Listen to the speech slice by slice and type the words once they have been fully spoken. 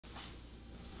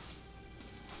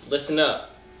Listen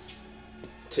up.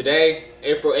 Today,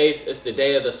 April 8th, is the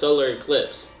day of the solar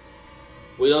eclipse.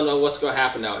 We don't know what's going to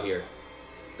happen out here.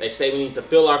 They say we need to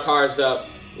fill our cars up.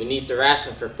 We need to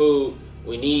ration for food.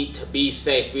 We need to be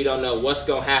safe. We don't know what's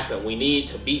going to happen. We need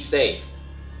to be safe.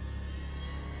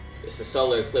 It's a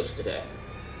solar eclipse today.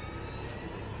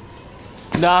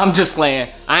 No, I'm just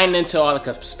playing. I ain't into all the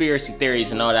conspiracy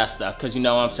theories and all that stuff, because you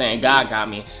know what I'm saying, God got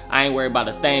me. I ain't worried about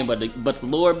a thing but the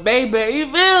Lord, baby,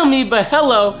 you feel me? But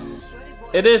hello,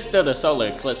 it is still the solar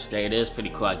eclipse day. It is pretty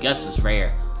cool. I guess it's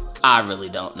rare. I really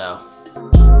don't know.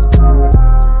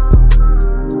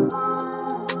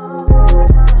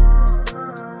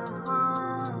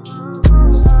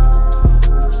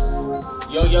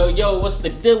 Yo, what's the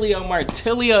dealio,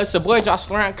 Martilio? It's the boy Josh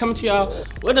Laurent coming to y'all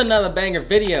with another banger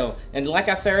video. And like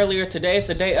I said earlier, today is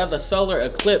the day of the solar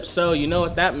eclipse, so you know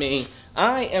what that means.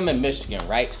 I am in Michigan,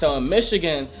 right? So in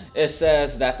Michigan, it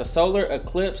says that the solar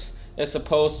eclipse is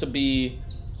supposed to be,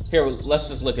 here, let's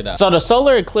just look it up. So the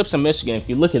solar eclipse in Michigan, if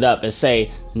you look it up, it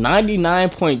say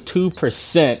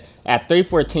 99.2% at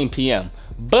 3:14 p.m.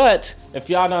 But if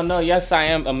y'all don't know, yes, I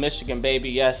am a Michigan baby.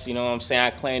 Yes, you know what I'm saying?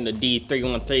 I claim the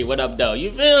D313. What up, though?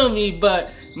 You feel me? But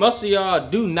most of y'all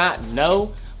do not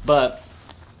know. But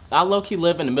I low-key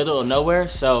live in the middle of nowhere.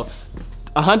 So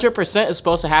 100% is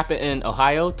supposed to happen in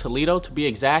Ohio, Toledo to be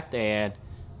exact. And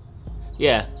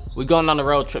yeah, we're going on a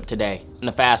road trip today in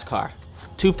a fast car.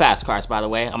 2 fast cars, by the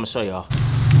way. I'm going to show y'all.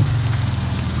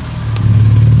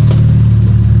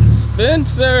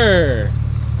 Spencer.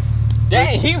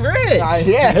 Dang, he rich.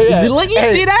 Yeah. Look, you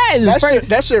see that?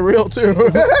 That shit real too.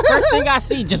 First thing I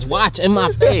see, just watch in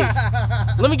my face.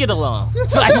 Let me get along.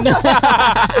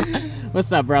 What's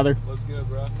up, brother? What's good,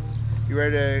 bro? You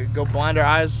ready to go blind our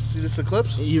eyes, see this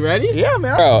eclipse? You ready? Yeah,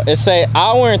 man. Bro, it say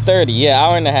hour and 30. Yeah,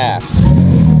 hour and a half.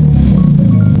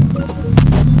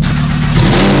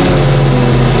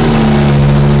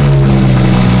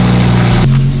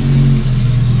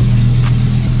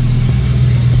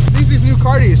 These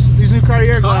new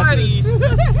Cartier glasses.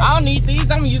 I don't need these. I'm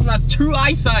gonna use my true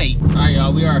eyesight. All right,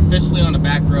 y'all. We are officially on the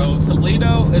back road.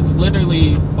 Toledo is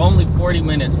literally only 40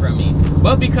 minutes from me,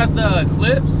 but because the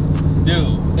eclipse,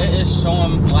 dude, it is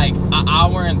showing like an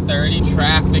hour and 30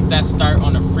 traffic that start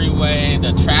on the freeway.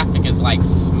 The traffic is like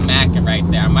smacking right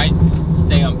there. I might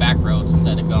stay on back roads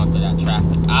instead of going through that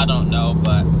traffic. I don't know,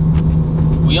 but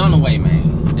we on the way, man.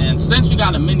 And since we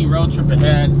got a mini road trip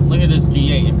ahead, look at this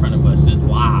G8 in front of us. Just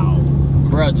wow.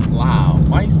 Bro, just loud.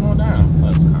 Why you slowing down? Oh,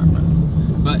 it's a car in front of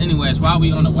us. But anyways, while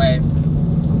we on the way, you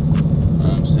know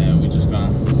what I'm saying, we just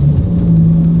gonna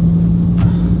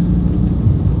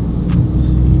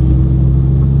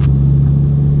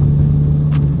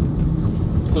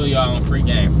put y'all on free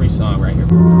game, free song right here.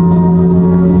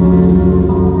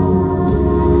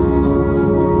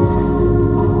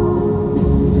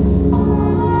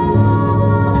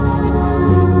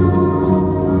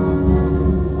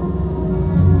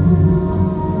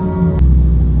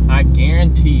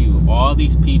 All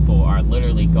these people are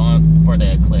literally gone for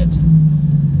the eclipse.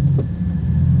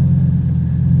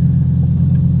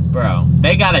 Bro,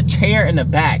 they got a chair in the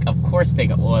back. Of course they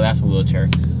got, well, that's a wheelchair.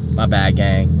 My bad,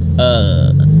 gang.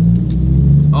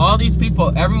 All these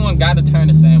people, everyone got to turn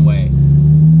the same way.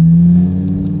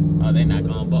 Oh, they not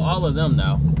going, but all of them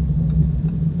though.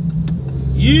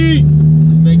 Yeet!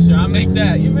 Make sure I make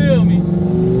that, you feel me?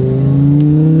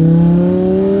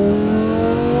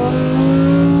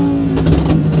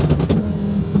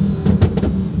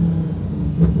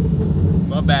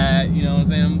 Bad, you know what I'm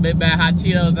saying? Big bad hot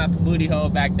Cheetos out the booty hole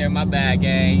back there. My bad,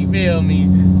 gang. You feel me?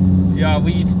 Y'all,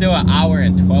 we still an hour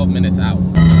and 12 minutes out.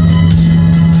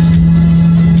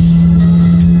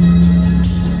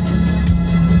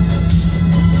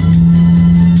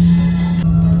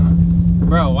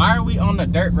 Bro, why are we on the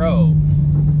dirt road?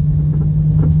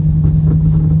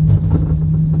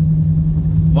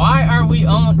 Why are we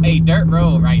on a dirt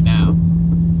road right now?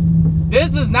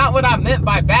 This is not what I meant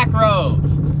by back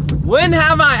roads. When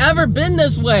have I ever been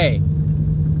this way?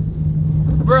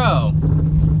 Bro,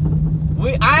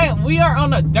 we are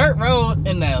on a dirt road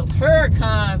in the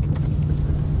Huracan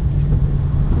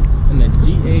in the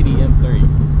G80 M3.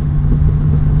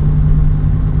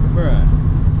 Bruh,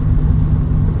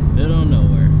 middle of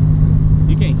nowhere.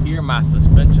 You can hear my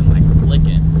suspension like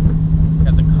clicking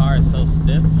because the car is so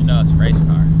stiff. You know it's a race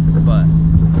car, but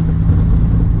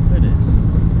look at this.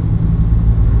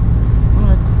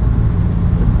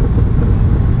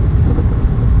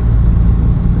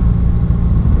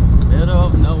 Middle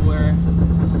of nowhere,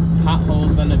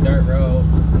 potholes on the dirt road.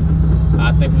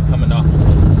 I think we're coming off of it.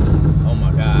 Oh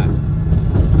my God.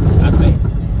 I think,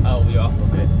 oh, we off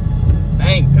of it.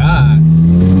 Thank God.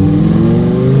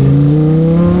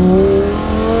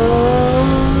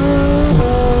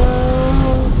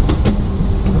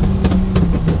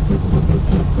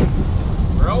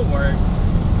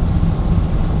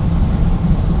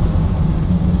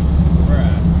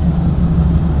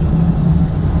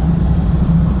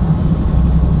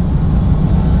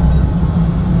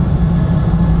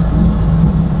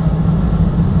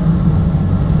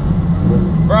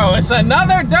 It's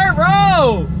another dirt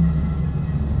road.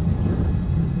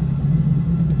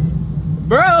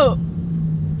 Bro,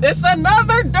 it's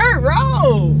another dirt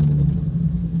road.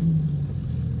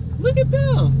 Look at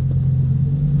them.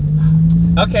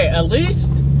 Okay, at least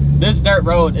this dirt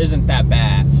road isn't that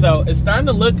bad. So it's starting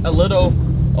to look a little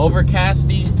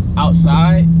overcasty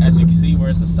outside. As you can see,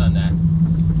 where's the sun at?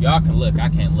 Y'all can look, I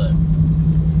can't look.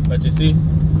 But you see?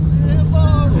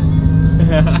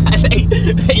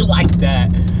 they like that.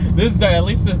 This dirt, at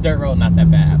least this dirt road not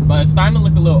that bad. But it's starting to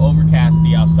look a little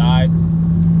overcasty outside.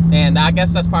 And I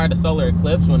guess that's part of the solar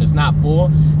eclipse. When it's not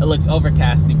full, it looks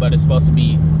overcasty, but it's supposed to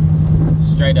be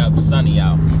straight up sunny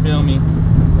out. You feel me?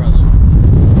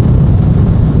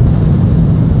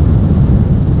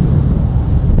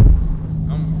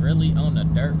 I'm really on a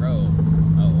dirt road.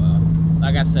 Oh well.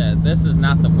 Like I said, this is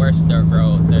not the worst dirt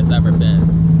road there's ever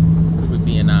been, if we're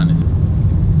being honest.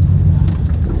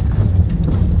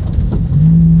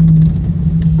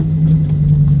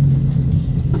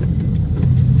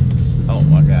 Oh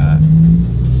my God.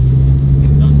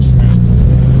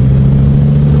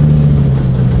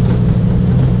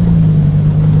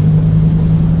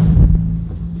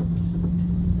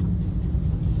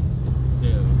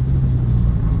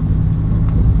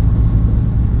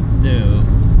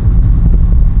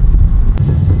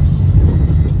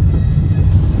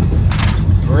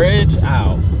 Bridge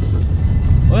out.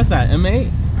 What's that,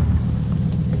 M8?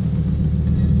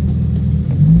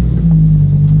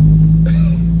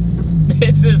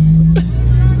 It's just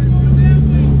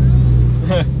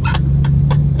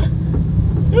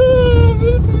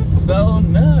this is so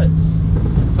nuts.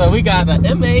 So we got an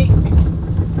M8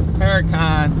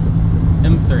 Huracan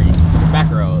M3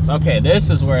 back roads. Okay, this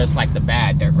is where it's like the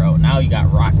bad dirt road. Now you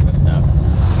got rocks and stuff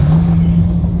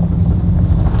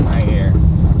right here.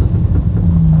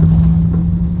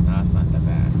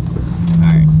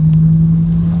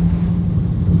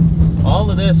 All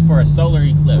of this for a solar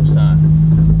eclipse, huh?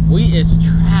 We is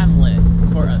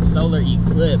traveling for a solar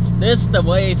eclipse. This the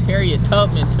ways Harriet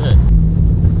Tubman took.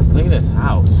 Look at this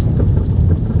house.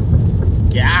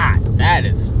 God, that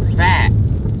is fat.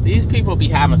 These people be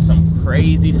having some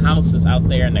crazy houses out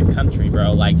there in the country,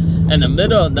 bro. Like in the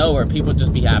middle of nowhere, people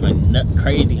just be having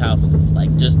crazy houses,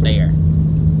 like just there.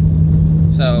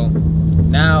 So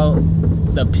now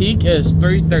the peak is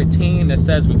 3:13. It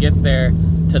says we get there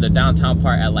to the downtown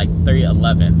part at like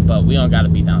 3:11, but we don't gotta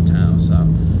be downtown. So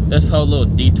this whole little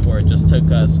detour just took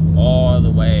us all the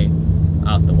way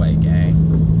out the way,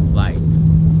 gang. Like,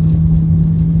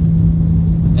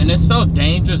 and it's so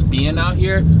dangerous being out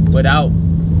here without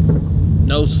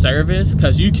no service,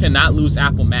 because you cannot lose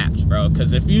Apple Maps, bro.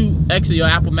 Because if you exit your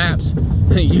Apple Maps,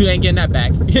 you ain't getting that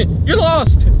back. You're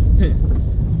lost.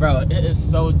 Bro, it is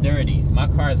so dirty. My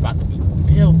car is about to be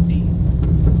filthy.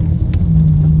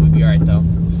 We'll be alright though.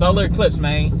 Solar eclipse,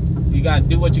 man. You gotta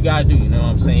do what you gotta do, you know what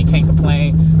I'm saying? You can't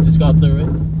complain, just go through it.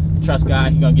 Trust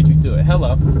God, He gonna get you through it.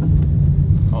 Hello.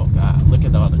 Oh God, look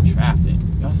at all the traffic.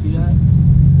 Y'all see that?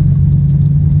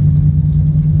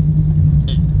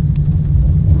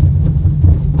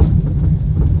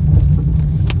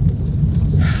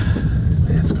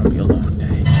 Man, it's gonna be a long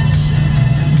day.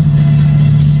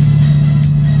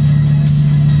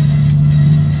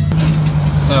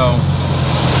 So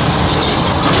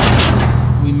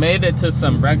we made it to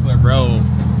some regular road,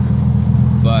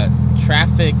 but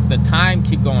traffic, the time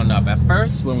keep going up. At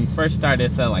first, when we first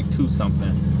started, it said like 2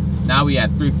 something. Now we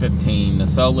at 3:15. The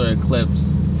solar eclipse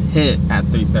hit at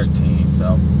 3:13.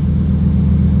 So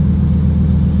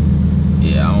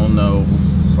yeah, I don't know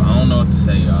what to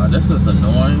say, y'all. This is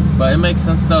annoying, but it makes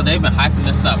sense though. They've been hyping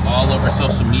this up all over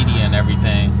social media and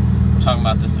everything, talking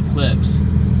about this eclipse.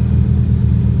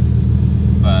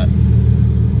 But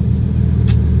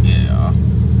yeah,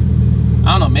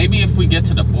 I don't know, maybe if we get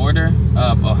to the border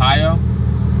of Ohio,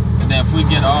 and then if we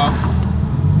get off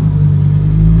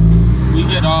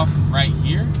right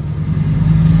here,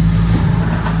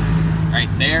 right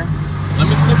there. Let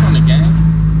me click on the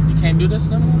game. You can't do this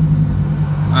no more?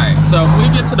 Alright, so if we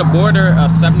get to the border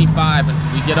of 75 and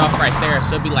we get off right there, it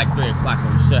should be like 3 o'clock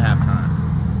and we should have time.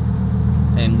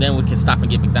 And then we can stop and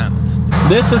get McDonald's.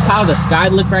 This is how the sky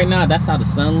look right now. That's how the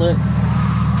sun look.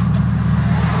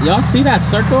 Y'all see that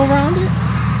circle around it?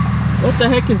 What the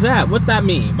heck is that? What that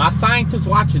mean? My scientists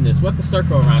watching this, what the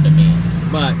circle around it mean?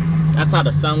 But that's how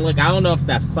the sun look. I don't know if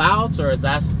that's clouds or if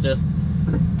that's just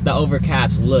the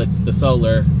overcast look the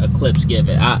solar eclipse give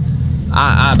it. I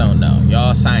don't know.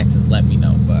 Y'all scientists let me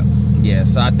know. But yeah,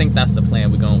 so I think that's the plan.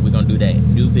 We're gonna do that.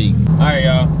 New V. Alright,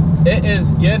 y'all. It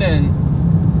is getting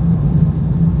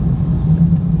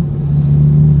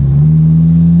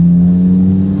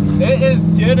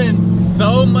getting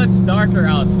so much darker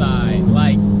outside.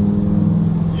 Like,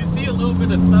 you see a little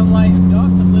bit of sunlight. If y'all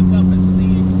can look up and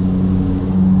see.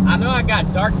 I know I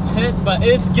got dark tint, but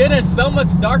it's getting so much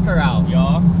darker out,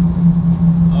 y'all.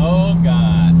 Oh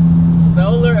God.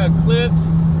 Solar eclipse.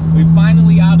 We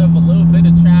finally out of a little bit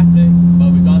of traffic,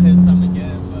 but we're gonna hit some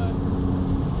again.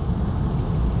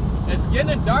 But it's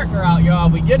getting darker out, y'all.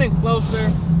 We getting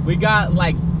closer. We got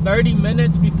like 30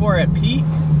 minutes before it peak.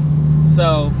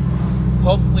 So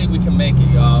hopefully we can make it,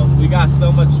 y'all. We got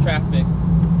so much traffic,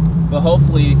 but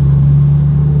hopefully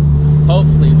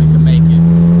we can make it.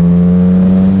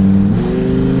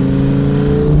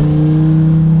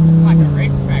 It's like a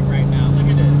racetrack right now. Look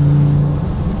at this.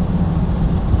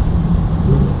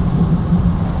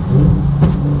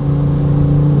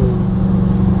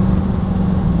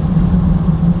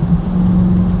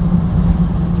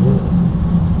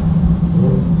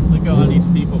 Look at all these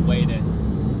people waiting.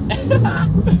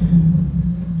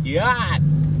 God,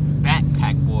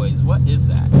 backpack boys, what is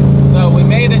that? So we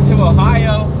made it to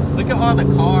Ohio. Look at all the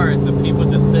cars and people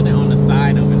just sitting on the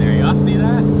side over there. Y'all see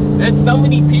that? There's so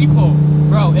many people.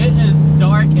 Bro, it is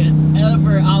dark as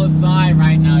ever outside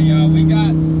right now, y'all. We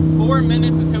got 4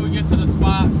 minutes until we get to the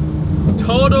spot.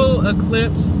 Total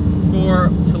eclipse for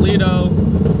Toledo,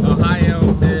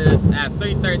 Ohio is at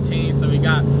 3:13, so we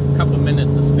got a couple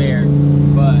minutes to spare.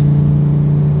 But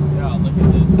y'all, look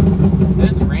at this.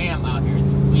 This Ram out here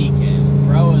tweaking.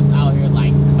 Bro is out here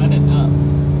like cutting up.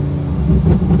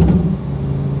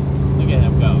 Look at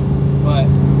him go. But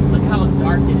look how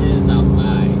dark it is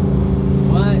outside.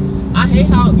 What? I hate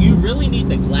how you really need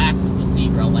the glasses to see,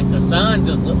 bro. Like the sun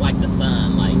just look like the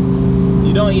sun. Like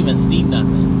you don't even see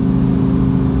nothing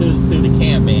through the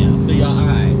cam bam, through your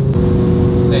eyes.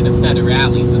 Say the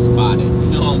federales are spotted.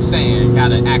 You know what I'm saying?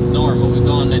 Gotta act normal. We're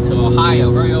going into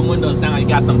Ohio. Roll your windows down. You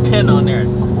got them 10 on there.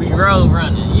 We road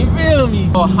running. You feel me?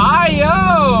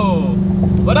 Ohio!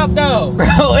 What up, though?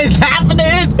 Bro, it's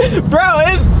happening. Bro,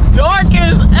 it's dark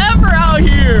as ever out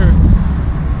here.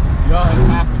 Yo, it's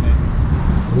happening.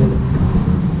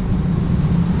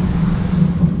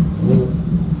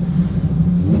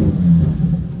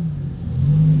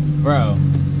 Bro.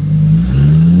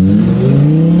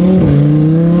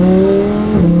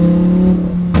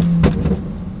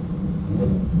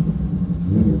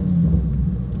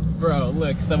 Bro,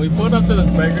 look, so we pulled up to this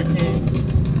Burger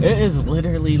King. It is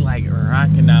literally like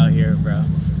rocking out here, bro.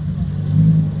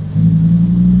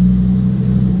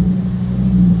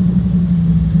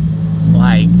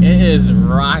 Like, it is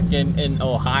rocking in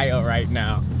Ohio right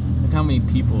now. Look how many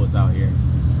people is out here.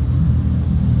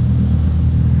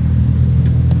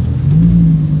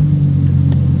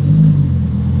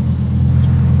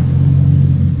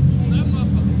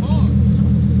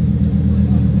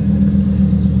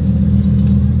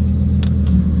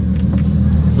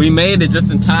 We made it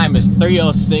just in time. It's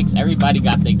 3:06. Everybody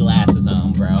got their glasses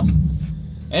on, bro.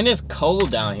 And it's cold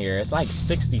down here. It's like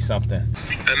 60 something.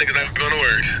 That nigga not going to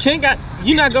work. Ken got,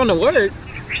 you not going to work?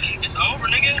 It's over,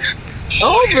 nigga.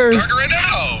 Over? It's darker right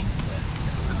now.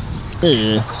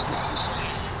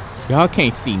 Y'all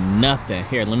can't see nothing.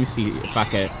 Here, let me see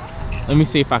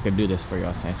if I could do this for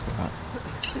y'all.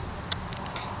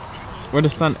 Where the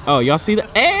sun? Oh, y'all see that?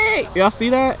 Hey, y'all see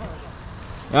that?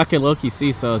 Y'all can low-key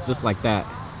see, so it's just like that.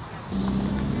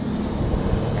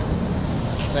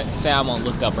 Say I won't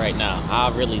look up right now.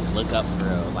 I'll really look up for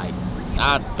real. Like,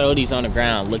 I'll throw these on the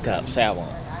ground, look up. Say I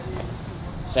won't.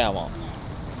 Say I won't.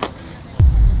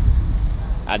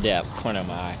 I did have a corner of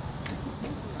my eye.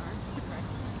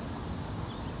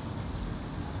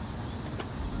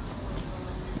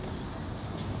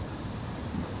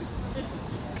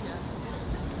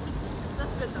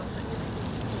 That's good though.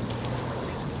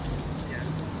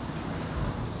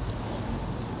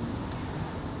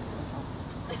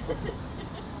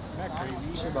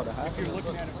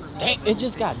 Dang, it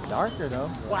just got darker though.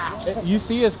 Wow. You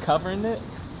see it's covering it?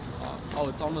 Oh,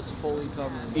 it's almost fully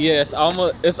covered. Yeah, it's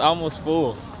almost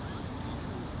full.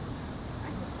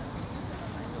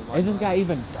 It just got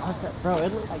even darker, bro.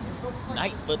 It looked like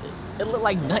night, but it looked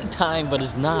like nighttime, but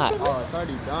it's not. Oh, it's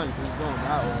already done because it's going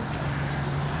that way.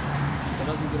 It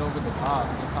doesn't get over the top.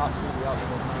 The top's gonna be out the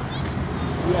whole time.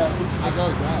 Yeah, it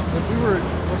goes that way. If we were,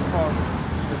 what's it called?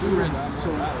 If we were that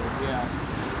way, yeah.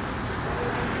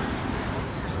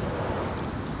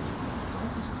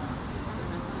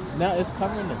 No, it's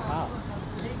covering the top.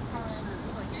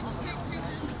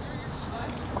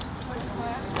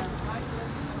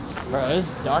 Bro, it's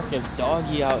dark as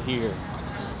doggy out here.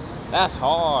 That's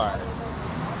hard.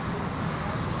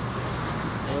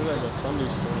 It looks like a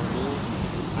thunderstorm, dude.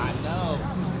 I know.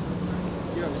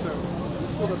 Yeah, so we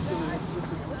pulled up to the, this is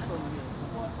some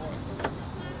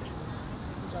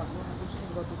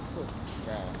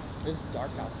It's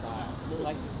dark outside.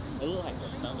 It looked like a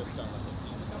thunderstorm.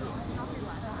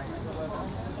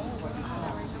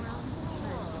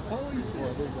 Holy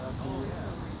shit.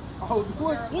 Oh,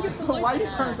 look at the light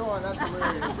turned on. That's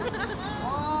hilarious.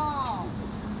 Oh,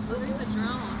 there's a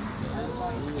drone.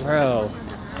 Bro,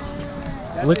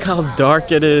 look how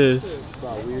dark it is.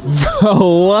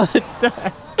 Bro, what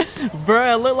the?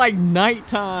 Bro, it looked like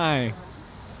nighttime.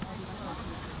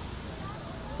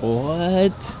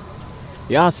 What?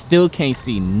 Y'all still can't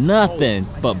see nothing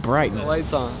but brightness. The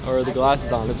lights on, or the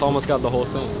glasses on. It's almost got the whole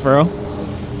thing. Bro.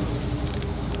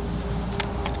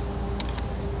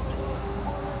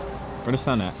 Where the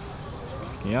sun at?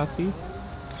 Can y'all see?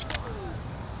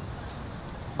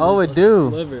 Oh, it do.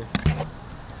 Sliver.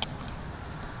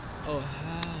 Oh,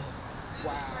 how?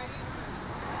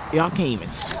 Wow. Y'all can't even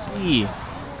see.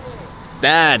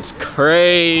 That's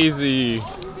crazy.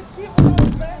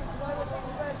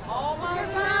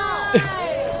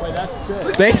 Wait, that's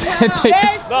sick. They said they...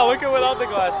 No, look at without the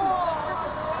glasses.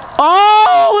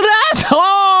 Oh, that's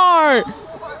hard.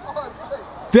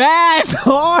 That's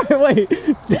hard. Wait,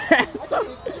 that's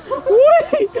hard.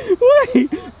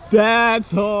 Wait. That's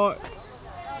hard.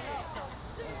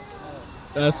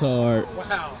 That's hard.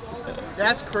 Wow.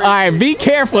 That's crazy. All right, be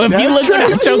careful if you look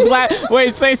at your glass.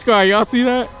 Wait, say scar. Y'all see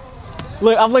that?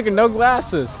 Look, I'm looking no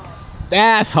glasses.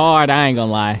 That's hard. I ain't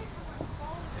gonna lie.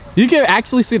 You can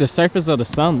actually see the surface of the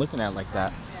sun looking at it like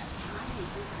that.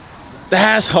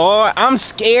 That's hard. I'm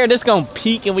scared it's gonna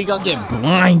peak and we gonna get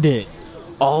blinded.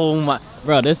 Oh my,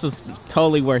 bro, this is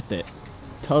totally worth it.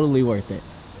 Totally worth it.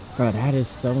 Bro, that is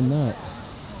so nuts.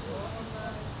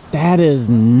 That is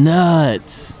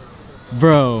nuts.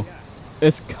 Bro,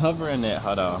 it's covering it.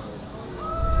 Hold on.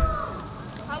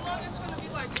 How long is it gonna be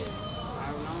like this?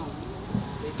 I don't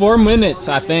know. 4 minutes,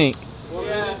 I think.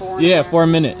 Yeah, 4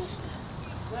 minutes.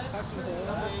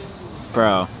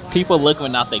 Bro, people look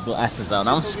without their glasses on.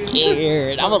 I'm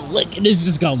scared. I'm gonna look and it's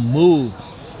just gonna move.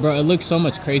 Bro, it looks so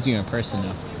much crazier in person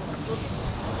now.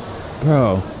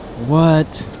 Bro, what?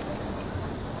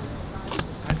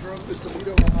 I drove to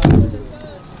Toledo, Ohio.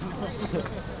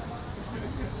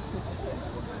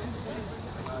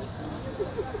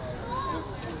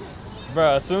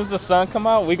 Bro, as soon as the sun come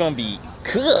out, we gonna be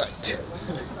cooked.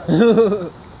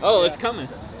 Oh, it's coming.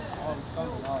 Oh, it's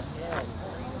coming out. Yeah.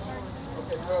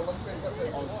 Okay, bro, let me finish up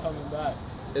there. Oh, it's coming back.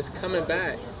 It's coming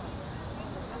back.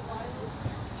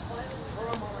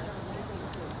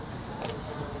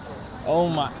 Oh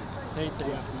my.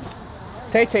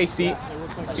 Tay seat.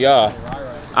 Yeah.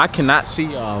 I cannot see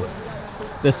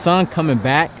the sun coming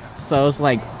back, so it's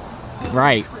like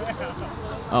right.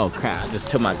 Oh crap, I just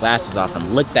took my glasses off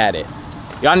and looked at it.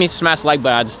 Y'all need to smash the like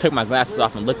button. I just took my glasses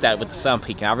off and looked at it with the sun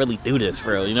peeking. I really do this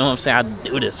for real. You know what I'm saying? I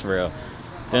do this for real.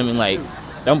 Feel me? Like,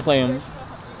 don't play them.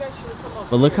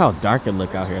 But look how dark it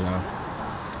look out here now.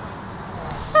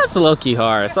 That's low-key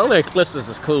hard. Solar eclipses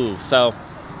is cool. So,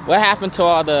 what happened to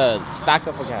all the stock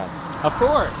up guys? Of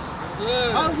course.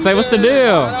 Yeah. Say what's the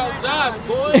deal?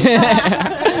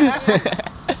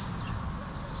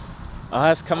 Oh,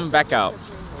 it's coming back out.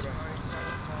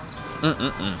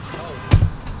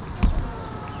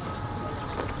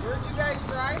 Where'd you guys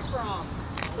drive from?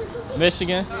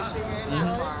 Michigan? Michigan,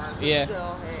 not far. Yeah.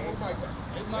 Still, hey.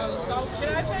 Can I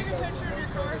take a picture of your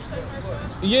car? Take my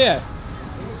son? Yeah.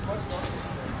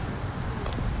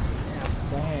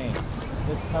 Dang.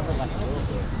 It's covered like a little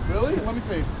bit. Really? Let me see.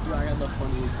 Dude, I got the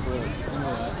funniest clip.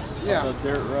 Yeah. The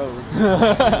dirt road.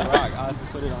 Rock. I have to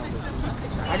put it on the.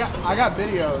 I got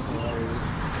videos.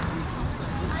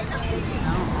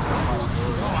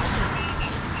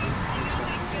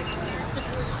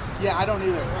 Yeah, I don't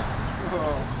either.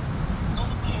 Oh.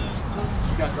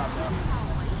 You got something now.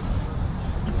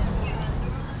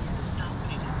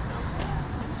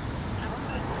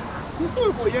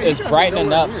 Well, yeah, It's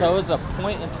brightening up, so it's a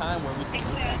point in time where we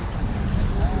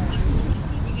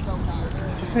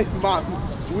can. Mom,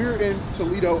 we're in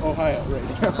Toledo, Ohio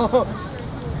right now.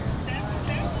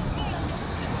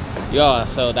 Yo,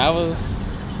 so that was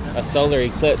a solar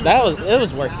eclipse. It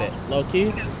was worth it, low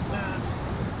key.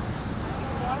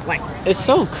 Like, it's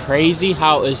so crazy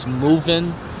how it's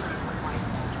moving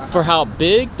for how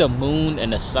big the moon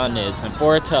and the sun is, and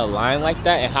for it to align like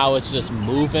that, and how it's just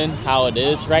moving how it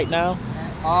is right now.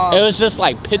 It was just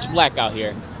like pitch black out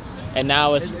here, and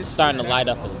now it's starting to light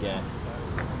up again.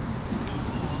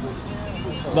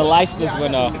 The lights just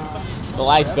went off. The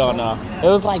lights going off. It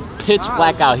was like pitch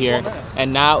black out here,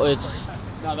 and now it's.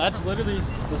 No, that's literally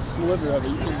the sliver of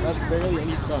it. That's barely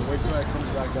any sun. Wait till it comes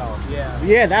back out. Yeah.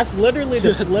 Yeah, that's literally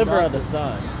the sliver of the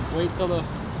sun. Wait till the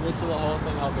whole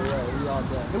thing out the way. We all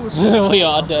dead. It was We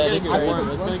all dead. It's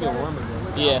gonna get warm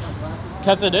again. Yeah.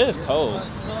 Because it is cold.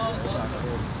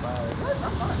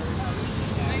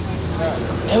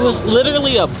 It was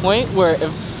literally a point where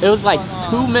it was like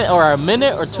a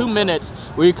minute or 2 minutes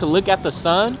where you could look at the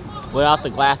sun without the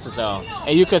glasses on,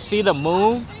 and you could see the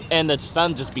moon and the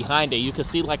sun just behind it. You could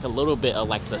see like a little bit of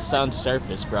like the sun's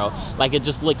surface, bro. Like it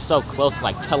just looked so close,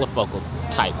 like telefocal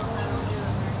type.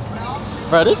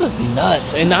 Bro, this is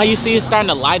nuts. And now you see it's starting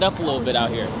to light up a little bit out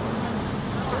here.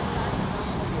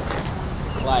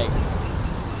 Like,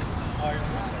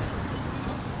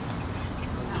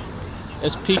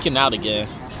 it's peeking out again.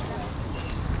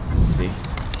 Let's see.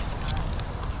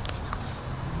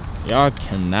 Y'all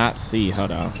cannot see.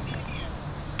 Hold on.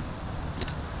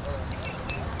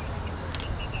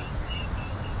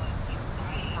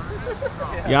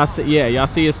 Y'all see, yeah, y'all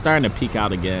see it's starting to peek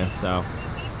out again, so.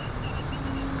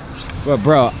 But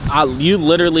bro, you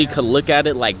literally could look at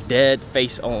it like dead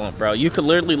face on, bro. You could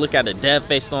literally look at it dead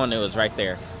face on, it was right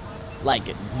there.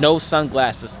 Like, no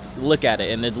sunglasses, look at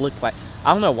it, and it looked like,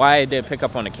 I don't know why it didn't pick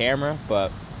up on the camera,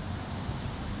 but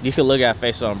you could look at it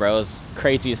face on, bro. It's the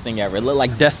craziest thing ever. It looked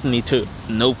like Destiny 2,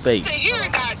 no face. So here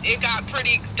it got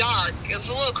pretty dark. It was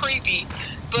a little creepy,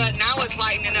 but now it's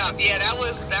lightening up. Yeah, that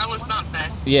was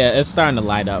something. Yeah, it's starting to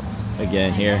light up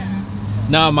again here.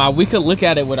 No, we could look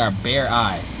at it with our bare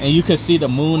eye, and you could see the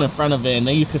moon in front of it, and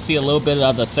then you could see a little bit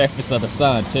of the surface of the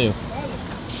sun too.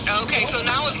 Okay, so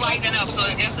now it's lightening up, so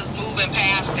I guess it's moving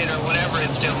past it or whatever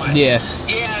it's doing. Yeah.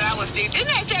 Yeah, that was deep.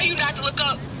 Didn't I tell you not to look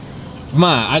up?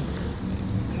 Ma,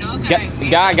 Okay.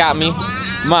 God got me.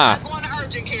 I'm Ma. not going to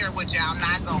urgent care with you. I'm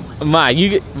not going. Ma,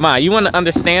 you want to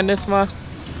understand this, Ma?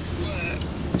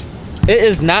 What? It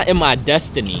is not in my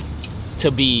destiny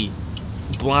to be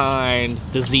blind,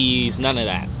 disease, none of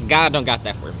that. God don't got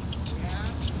that for me.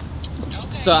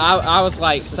 Okay. So I was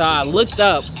like, so I looked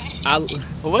up.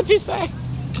 What'd you say?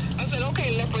 I said,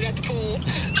 okay, leopard at the pool.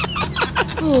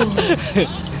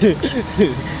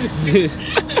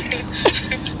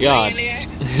 Y'all.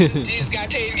 Jesus got to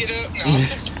tell you to get up. No.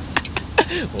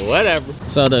 Whatever.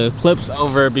 So the clip's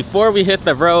over. Before we hit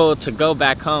the road to go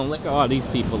back home, look at all these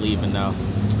people leaving now.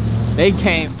 They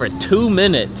came for 2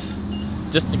 minutes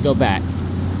just to go back.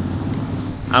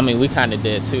 I mean, we kind of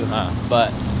did too, huh?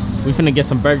 But we finna get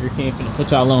some Burger King, finna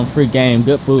put y'all on free game,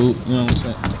 good food, you know what I'm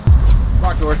saying?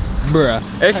 Lock door. Bruh.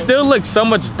 It still looks so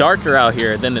much darker out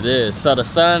here than it is. So the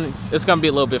sun, it's gonna be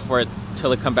a little bit for it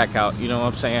till it come back out, you know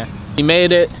what I'm saying? We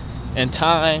made it in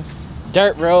time.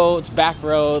 Dirt roads, back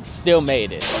roads, still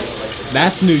made it.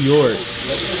 That's New York.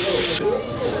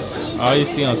 All you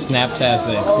see on Snapchats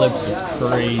and clips is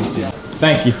crazy.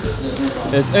 Thank you.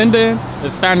 It's ending.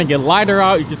 It's starting to get lighter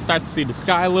out. You can start to see the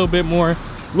sky a little bit more.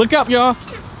 Look up, y'all.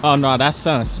 Oh no, that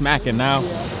sun's smacking now.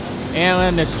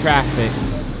 And there's traffic.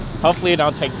 Hopefully it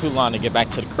don't take too long to get back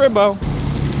to the cribbo.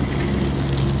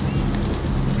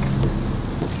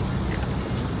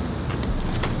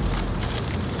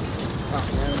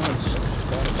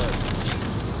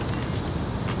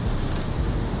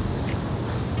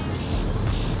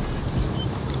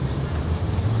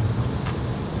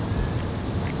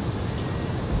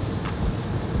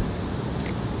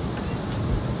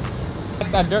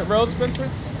 That dirt road, Spencer? I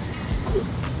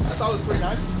thought it was pretty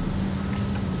nice.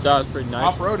 That was pretty nice.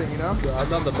 Off-roading, you know? Yeah, I've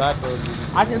done the back road.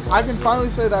 I can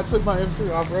finally say that I took my M3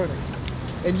 off-roading.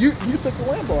 And you took the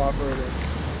Lambo off-roading.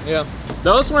 Yeah.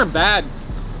 Those weren't bad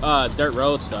dirt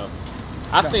roads though.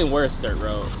 I've seen worse dirt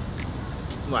roads.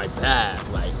 Like bad,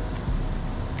 like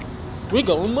we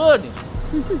going mudding.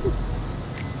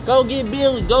 Go get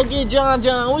Billy, go get John,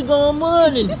 we going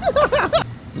mudding.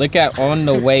 Look at on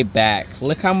the way back.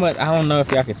 Look how much, I don't know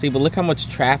if y'all can see, but look how much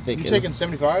traffic You is. taking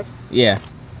 75? Yeah.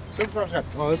 75's got,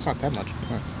 well, that's not that much.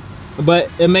 But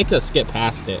it makes us skip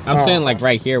past it. I'm Oh. saying like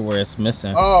right here where it's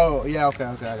missing. Oh, yeah, okay,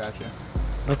 I got you.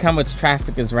 Look how much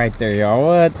traffic is right there, y'all.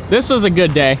 What? This was a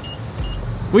good day.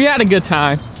 We had a good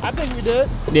time. I think we did.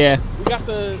 Yeah. We got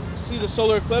to see the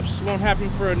solar eclipse. Won't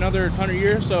happen for another 100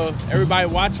 years, so everybody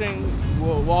watching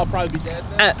will all probably be dead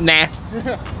then. Nah.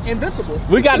 Invincible.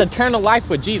 We got eternal life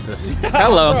with Jesus.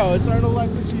 Hello. Bro, eternal life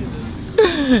with Jesus.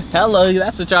 Hello,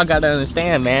 that's what y'all gotta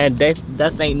understand, man.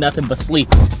 That ain't nothing but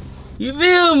sleep. You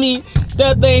feel me?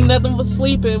 That ain't nothing but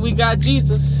sleeping. We got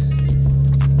Jesus.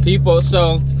 People,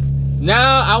 so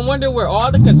now I wonder where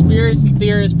all the conspiracy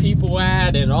theorist people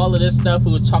at and all of this stuff who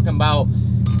was talking about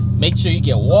make sure you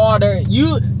get water.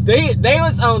 They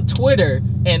was on Twitter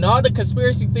and all the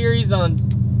conspiracy theories on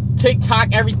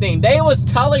TikTok, everything. They was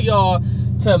telling y'all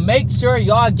to make sure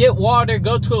y'all get water,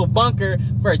 go to a bunker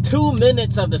for 2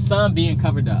 minutes of the sun being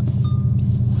covered up.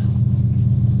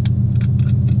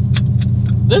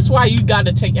 This is why you got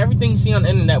to take everything you see on the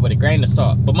internet with a grain of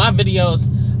salt. But my videos,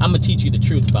 I'm gonna teach you the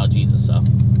truth about Jesus, so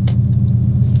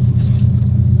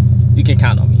you can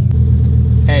count on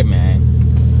me. Hey man,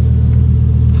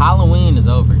 Halloween is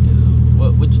over,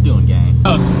 dude. What you doing, gang?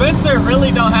 Oh, Spencer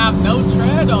really don't have no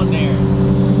tread on there.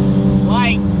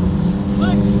 Like,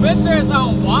 look, Spencer is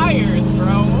on wires,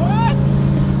 bro. What?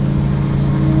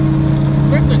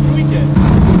 Spencer tweaking.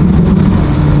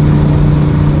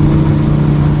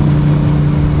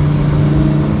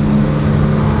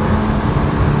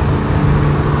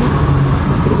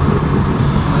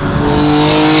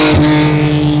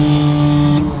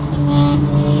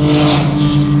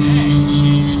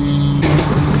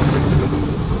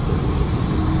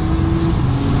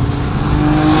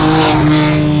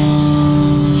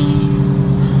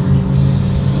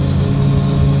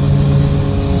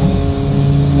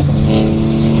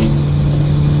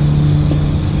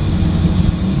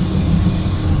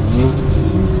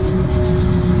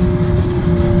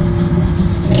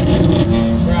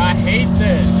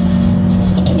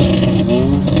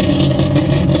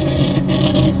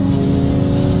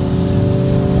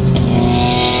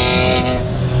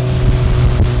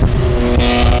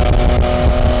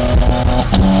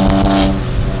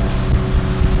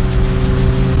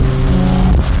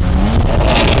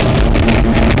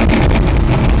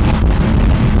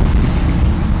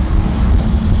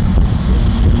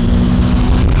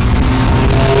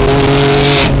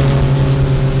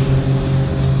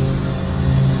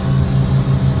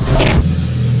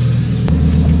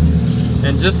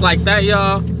 Just like that,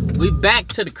 y'all, we back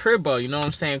to the cribbo, you know what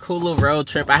I'm saying? Cool little road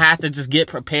trip. I had to just get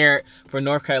prepared for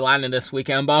North Carolina this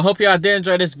weekend, but I hope y'all did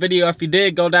enjoy this video. If you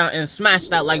did, go down and smash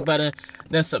that like button,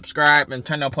 then subscribe and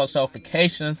turn on post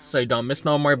notifications so you don't miss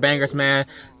no more bangers, man.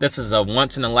 This is a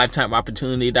once-in-a-lifetime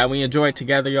opportunity that we enjoyed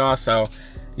together, y'all, so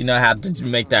you know how to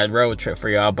make that road trip for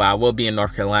y'all. But I will be in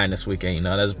North Carolina this weekend, you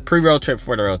know. That's a pre-road trip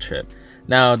for the road trip.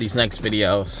 Now, these next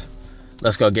videos,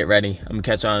 let's go get ready. I'm gonna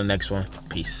catch you on the next one.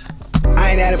 Peace.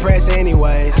 I ain't that impressed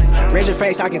anyways. Raise your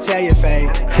face, I can tell your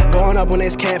fate. Going up on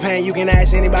this campaign, you can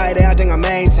ask anybody there, I think I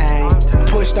maintain.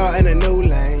 Push start in a new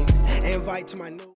lane. Invite to my new